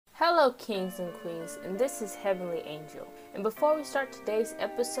Hello kings and queens, and this is Heavenly Angel. And before we start today's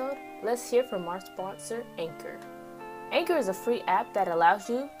episode, let's hear from our sponsor, Anchor. Anchor is a free app that allows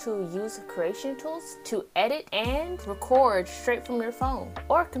you to use creation tools to edit and record straight from your phone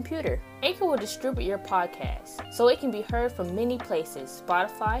or computer. Anchor will distribute your podcast so it can be heard from many places: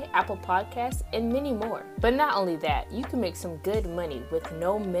 Spotify, Apple Podcasts, and many more. But not only that, you can make some good money with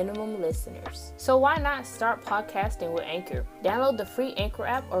no minimum listeners. So why not start podcasting with Anchor? Download the free Anchor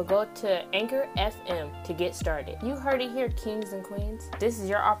app or go to Anchor FM to get started. You heard it here, kings and queens. This is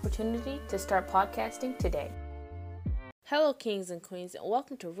your opportunity to start podcasting today. Hello kings and queens, and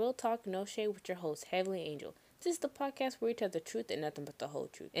welcome to Real Talk No Shade with your host, Heavenly Angel. This is the podcast where we tell the truth and nothing but the whole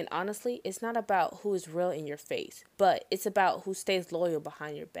truth. And honestly, it's not about who is real in your face, but it's about who stays loyal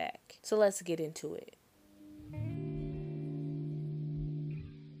behind your back. So let's get into it.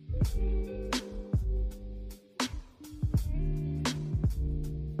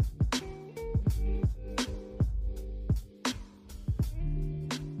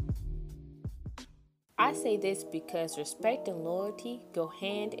 I say this because respect and loyalty go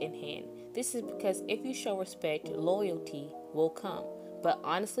hand in hand. This is because if you show respect, loyalty will come. But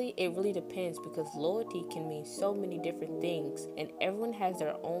honestly, it really depends because loyalty can mean so many different things, and everyone has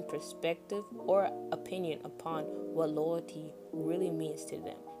their own perspective or opinion upon what loyalty really means to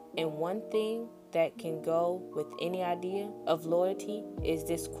them. And one thing that can go with any idea of loyalty is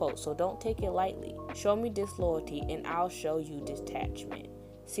this quote, so don't take it lightly. Show me disloyalty and I'll show you detachment.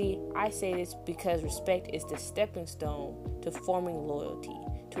 See, I say this because respect is the stepping stone to forming loyalty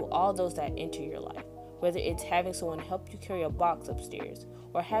to all those that enter your life. Whether it's having someone help you carry a box upstairs,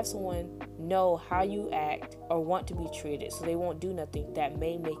 or have someone know how you act or want to be treated so they won't do nothing that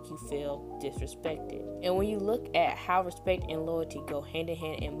may make you feel disrespected. And when you look at how respect and loyalty go hand in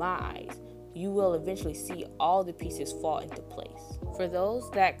hand in my eyes, you will eventually see all the pieces fall into place. For those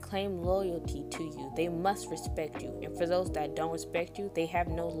that claim loyalty to you, they must respect you. And for those that don't respect you, they have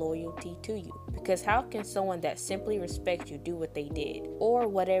no loyalty to you. Because how can someone that simply respects you do what they did or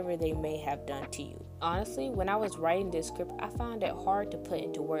whatever they may have done to you? Honestly, when I was writing this script, I found it hard to put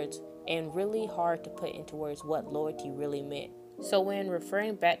into words and really hard to put into words what loyalty really meant. So when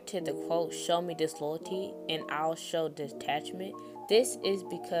referring back to the quote, show me disloyalty and I'll show detachment, this is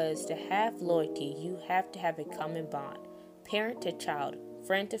because to have loyalty, you have to have a common bond. Parent to child,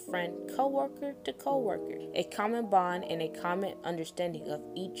 friend to friend, co-worker to co-worker. A common bond and a common understanding of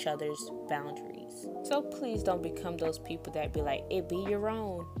each other's boundaries. So please don't become those people that be like, it be your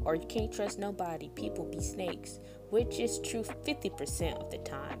own, or you can't trust nobody, people be snakes, which is true 50% of the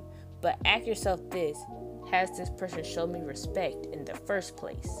time. But ask yourself this, has this person shown me respect in the first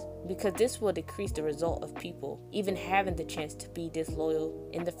place? Because this will decrease the result of people even having the chance to be disloyal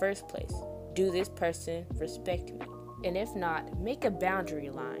in the first place. Do this person respect me? And if not, make a boundary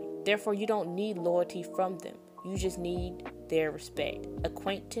line. Therefore, you don't need loyalty from them. You just need their respect.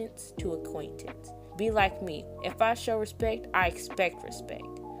 Acquaintance to acquaintance. Be like me. If I show respect, I expect respect.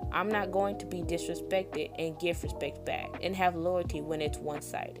 I'm not going to be disrespected and give respect back and have loyalty when it's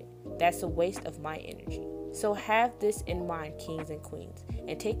one-sided. That's a waste of my energy. So have this in mind, kings and queens,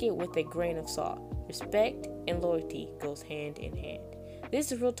 and take it with a grain of salt. Respect and loyalty goes hand in hand.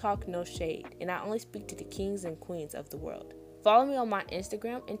 This is Real Talk No Shade, and I only speak to the kings and queens of the world. Follow me on my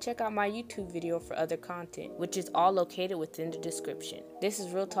Instagram and check out my YouTube video for other content, which is all located within the description. This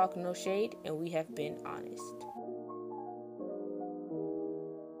is Real Talk No Shade, and we have been honest.